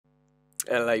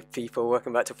Hello people,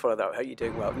 welcome back to Follow That. Hope you're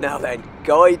doing well. Now then,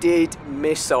 guided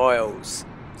missiles.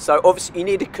 So obviously you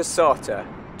need a Kosatka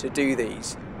to do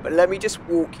these, but let me just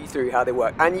walk you through how they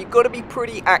work. And you've got to be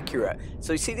pretty accurate.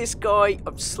 So you see this guy,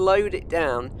 I've slowed it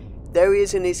down. There he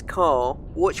is in his car.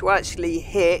 Watch will actually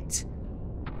hit.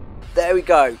 There we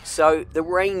go. So the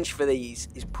range for these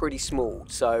is pretty small.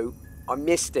 So I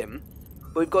missed him.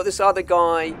 But we've got this other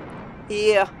guy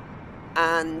here,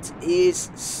 and he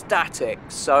is static,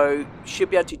 so should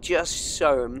be able to just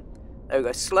show him. There we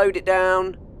go, slowed it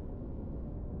down,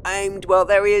 aimed, well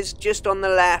there he is, just on the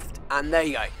left, and there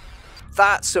you go.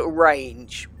 That sort of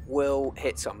range will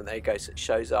hit someone. There you go, so it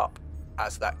shows up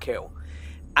as that kill.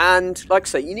 And like I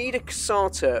say, you need a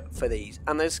Kosatka for these,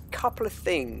 and there's a couple of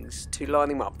things to line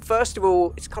them up. First of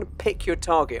all, it's kind of pick your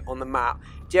target on the map,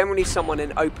 generally someone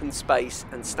in open space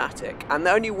and static. And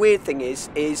the only weird thing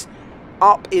is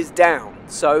up is down,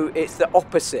 so it's the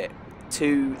opposite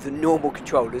to the normal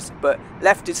controllers, but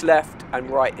left is left and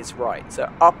right is right. So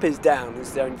up is down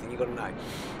is the only thing you've got to know.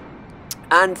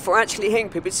 And for actually hitting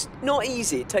people, it's not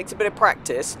easy, it takes a bit of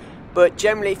practice, but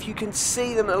generally if you can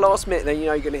see them at the last minute, then you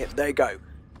know you're going to hit. There you go,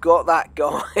 got that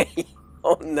guy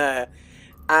on there.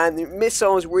 And the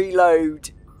missiles reload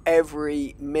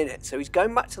every minute, so he's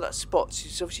going back to that spot, so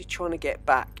he's obviously trying to get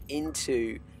back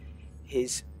into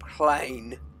his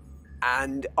plane.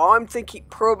 And I'm thinking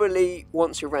probably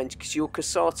wants revenge because your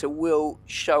Kosatka will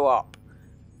show up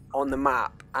on the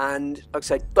map. And like I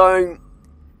said, please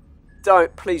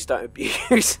don't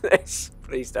abuse this.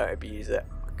 Please don't abuse it.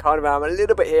 I kind of am a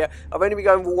little bit here. I've only been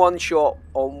going for one shot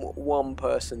on one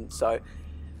person, so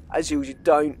as usual,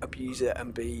 don't abuse it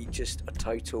and be just a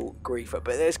total griefer.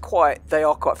 But they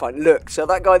are quite fun. Look, so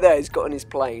that guy there has got on his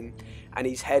plane and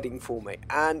he's heading for me,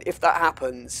 and if that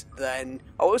happens, then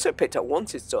I also picked up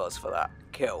wanted stars for that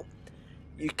kill.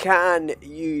 You can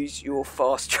use your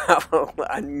fast travel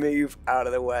and move out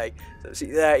of the way. So see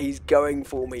there, he's going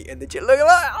for me in the jet. Look at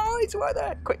that! Oh, he's right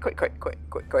there!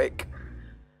 Quick!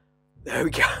 There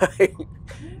we go.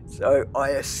 So I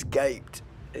escaped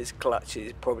his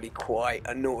clutches. Probably quite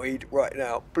annoyed right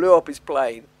now. Blew up his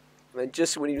plane, and then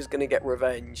just when he was going to get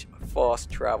revenge, I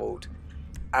fast travelled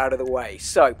out of the way.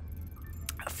 So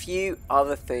a few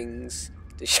other things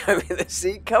to show me the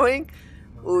seat coming.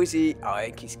 Or is he? Oh, I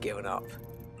think he's given up.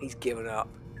 He's given up.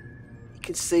 You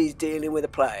can see he's dealing with a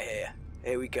player here.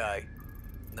 Here we go.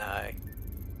 No,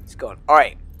 it's gone.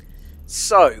 Alright,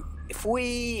 so if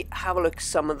we have a look at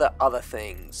some of the other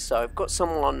things. So I've got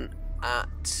someone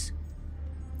at,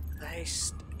 like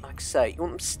I say, you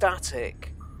want them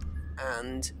static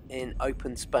and in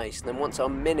open space. And then once our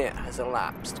minute has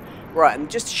elapsed. Right, and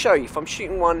just to show you, if I'm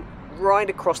shooting one right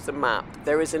across the map,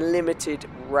 there is a limited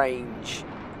range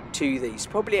to these.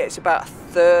 Probably it's about a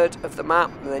third of the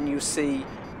map, and then you'll see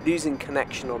losing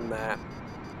connection on there,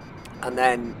 and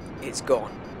then it's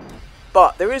gone.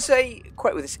 But there is a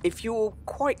quote with this: if you're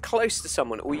quite close to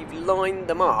someone or you've lined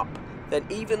them up, then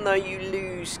even though you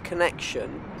lose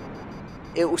connection,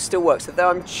 it will still work. So there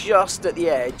I'm just at the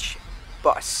edge,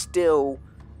 but I still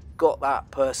got that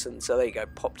person. So there you go,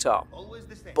 popped up.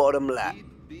 Bottom left.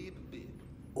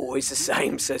 Always the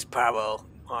same, says Pavel.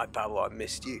 Hi Pavel, I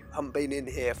missed you. Haven't been in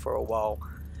here for a while.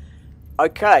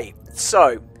 Okay,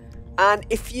 so, and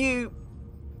if you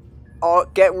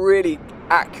get really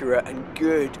accurate and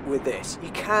good with this,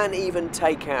 you can even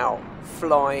take out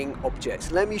flying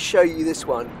objects. Let me show you this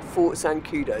one, Fort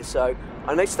Zancudo. So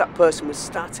I noticed that person was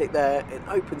static there in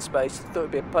open space. I thought it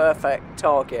would be a perfect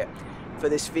target for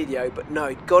this video, but no,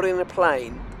 he got in a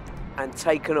plane and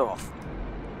taken off.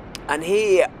 And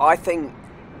here, I think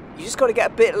you just got to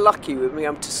get a bit lucky with being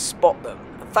able to spot them.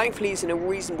 And thankfully, he's in a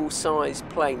reasonable sized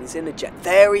plane. He's in a jet.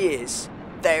 There he is.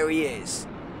 There he is.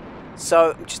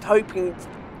 So I'm just hoping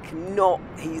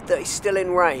that he's still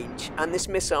in range. And this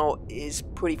missile is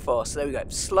pretty fast. So there we go.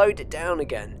 Slowed it down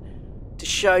again to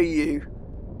show you.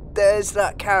 There's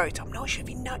that character. I'm not sure if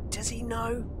he knows. Does he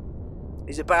know?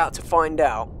 He's about to find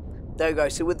out. There we go.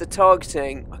 So with the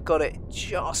targeting, I got it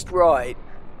just right.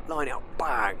 Line up.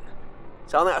 Bang.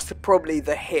 So that's probably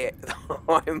the hit that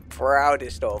I'm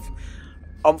proudest of.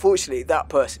 Unfortunately, that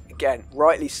person, again,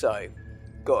 rightly so,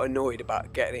 got annoyed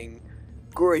about getting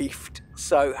griefed,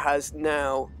 so has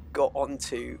now got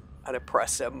onto an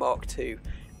Oppressor Mark II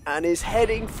and is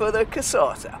heading for the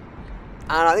Kosatka.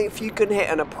 And I think if you can hit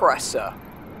an Oppressor,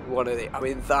 I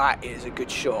mean, that is a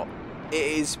good shot. It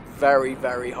is very,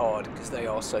 very hard because they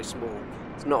are so small.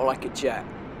 It's not like a jet.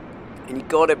 And you've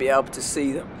got to be able to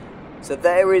see them. So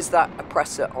there is that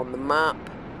Oppressor on the map.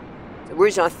 So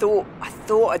originally I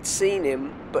thought I'd seen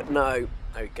him, but no.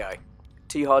 There we go.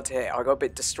 Too hard to hit. I got a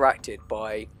bit distracted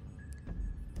by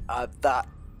that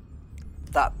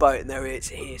that boat, and there he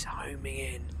is homing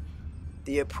in.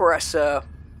 The oppressor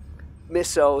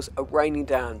missiles are raining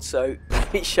down, so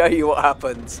let me show you what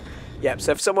happens. Yep,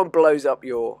 so if someone blows up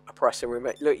your oppressor room,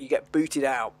 look, you get booted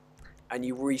out and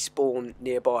you respawn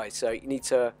nearby. So you need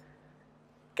to,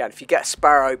 again, if you get a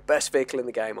Sparrow, best vehicle in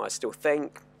the game, I still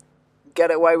think.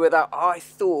 Get away with that. I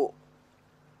thought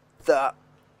that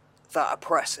that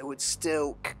oppressor would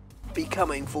still be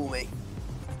coming for me.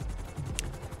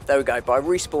 There we go, by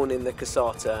respawning the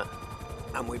Kosatka,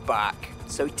 and we're back.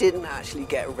 So he didn't actually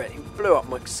get revenge. He blew up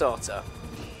my Kosatka,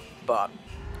 but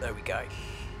there we go.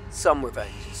 Some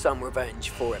revenge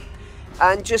for him.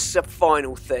 And just a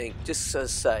final thing, just to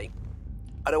say,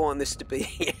 I don't want this to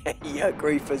be a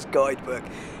Griefer's guidebook,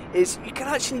 is you can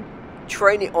actually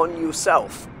train it on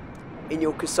yourself in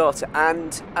your Kosatka.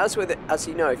 And as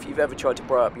you know, if you've ever tried to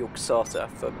blow up your Kosatka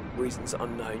for reasons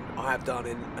unknown, I have done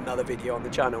in another video on the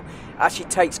channel, it actually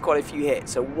takes quite a few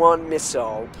hits. So one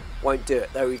missile won't do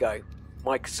it. There we go,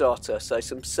 my Kosatka. So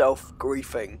some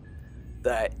self-griefing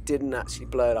that didn't actually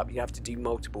blow it up. You have to do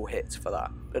multiple hits for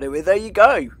that. But anyway, there you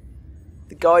go.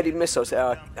 The guided missiles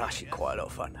are actually quite a lot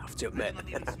of fun, I have to admit.